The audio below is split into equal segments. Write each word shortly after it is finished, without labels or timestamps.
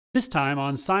This time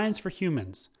on Science for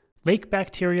Humans, lake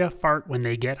bacteria fart when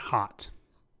they get hot.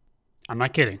 I'm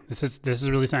not kidding. This is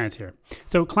really science here.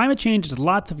 So climate change is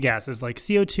lots of gases like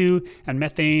CO2 and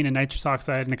methane and nitrous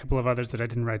oxide and a couple of others that I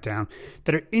didn't write down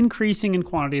that are increasing in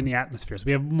quantity in the atmosphere. So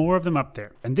we have more of them up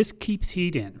there. And this keeps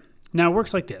heat in. Now it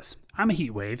works like this. I'm a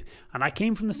heat wave, and I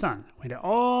came from the sun, went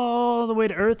all the way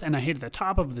to Earth, and I hit the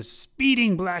top of this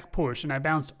speeding black Porsche, and I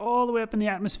bounced all the way up in the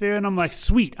atmosphere, and I'm like,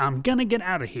 sweet, I'm gonna get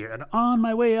out of here. And on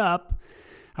my way up,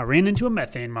 I ran into a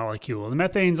methane molecule. The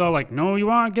methane's all like, no, you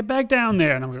won't, get back down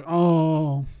there. And I'm like,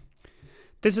 oh.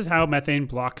 This is how methane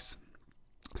blocks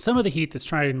some of the heat that's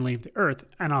trying to leave the Earth,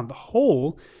 and on the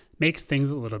whole, makes things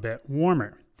a little bit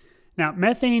warmer. Now,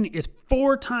 methane is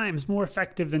 4 times more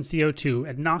effective than CO2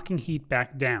 at knocking heat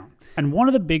back down. And one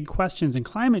of the big questions in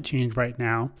climate change right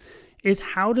now is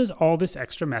how does all this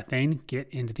extra methane get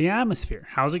into the atmosphere?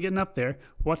 How's it getting up there?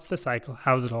 What's the cycle?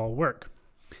 How does it all work?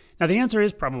 Now, the answer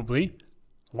is probably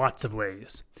lots of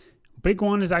ways. Big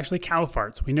one is actually cow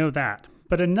farts. We know that.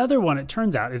 But another one, it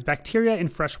turns out, is bacteria in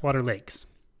freshwater lakes.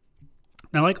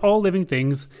 Now, like all living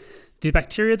things, the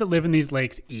bacteria that live in these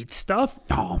lakes eat stuff,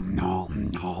 nom, nom,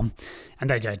 nom,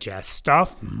 and they digest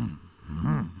stuff, and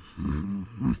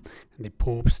they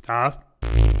poop stuff,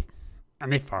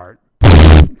 and they fart.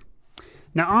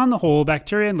 Now, on the whole,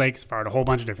 bacteria in lakes fart a whole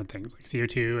bunch of different things, like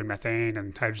CO2 and methane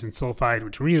and hydrogen sulfide,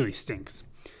 which really stinks.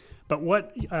 But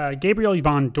what Gabriel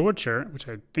Yvon-Dorcher, which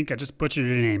I think I just butchered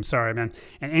your name, sorry, man,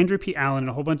 and Andrew P. Allen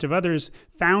and a whole bunch of others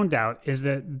found out is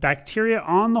that bacteria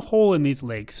on the whole in these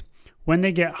lakes, when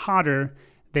they get hotter,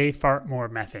 they fart more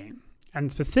methane.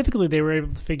 And specifically, they were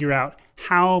able to figure out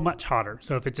how much hotter.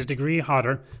 So if it's a degree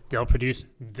hotter, they'll produce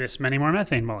this many more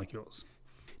methane molecules.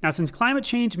 Now, since climate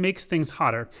change makes things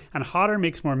hotter, and hotter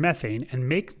makes more methane, and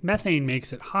methane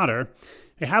makes it hotter,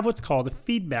 they have what's called a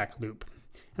feedback loop.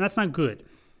 And that's not good.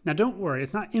 Now, don't worry,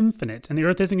 it's not infinite, and the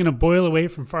Earth isn't going to boil away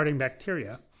from farting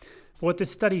bacteria. But what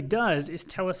this study does is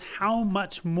tell us how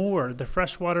much more the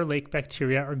freshwater lake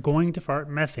bacteria are going to fart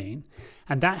methane,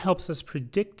 and that helps us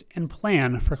predict and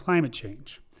plan for climate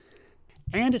change.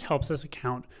 And it helps us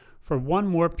account for one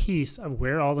more piece of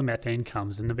where all the methane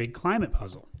comes in the big climate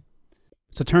puzzle.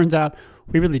 So it turns out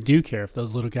we really do care if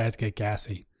those little guys get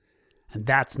gassy, and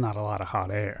that's not a lot of hot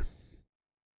air.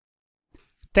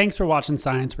 Thanks for watching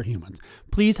Science for Humans.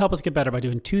 Please help us get better by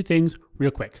doing 2 things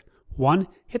real quick. 1,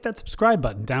 hit that subscribe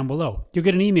button down below. You'll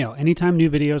get an email anytime new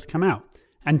videos come out.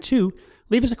 And 2,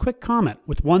 leave us a quick comment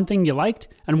with one thing you liked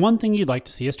and one thing you'd like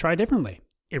to see us try differently.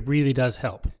 It really does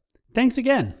help. Thanks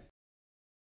again.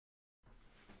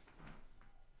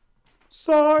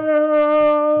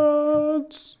 Science!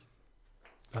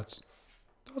 That's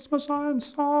my science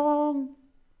song.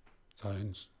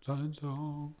 Science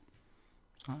song.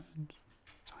 Science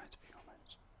for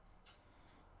humans.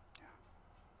 Yeah,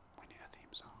 we need a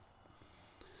theme song.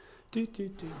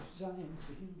 Science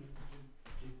for humans.